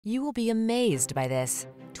You will be amazed by this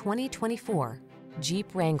 2024 Jeep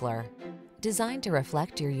Wrangler. Designed to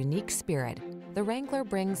reflect your unique spirit, the Wrangler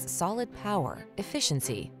brings solid power,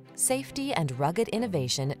 efficiency, safety, and rugged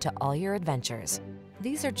innovation to all your adventures.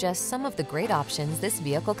 These are just some of the great options this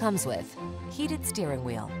vehicle comes with: heated steering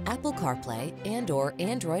wheel, Apple CarPlay and/or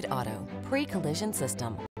Android Auto, pre-collision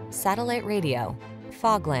system, satellite radio,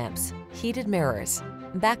 fog lamps, heated mirrors,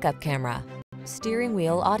 backup camera, steering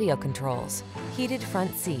wheel audio controls, heated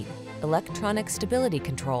front seat, electronic stability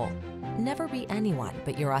control. Never be anyone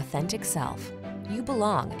but your authentic self. You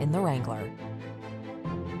belong in the Wrangler.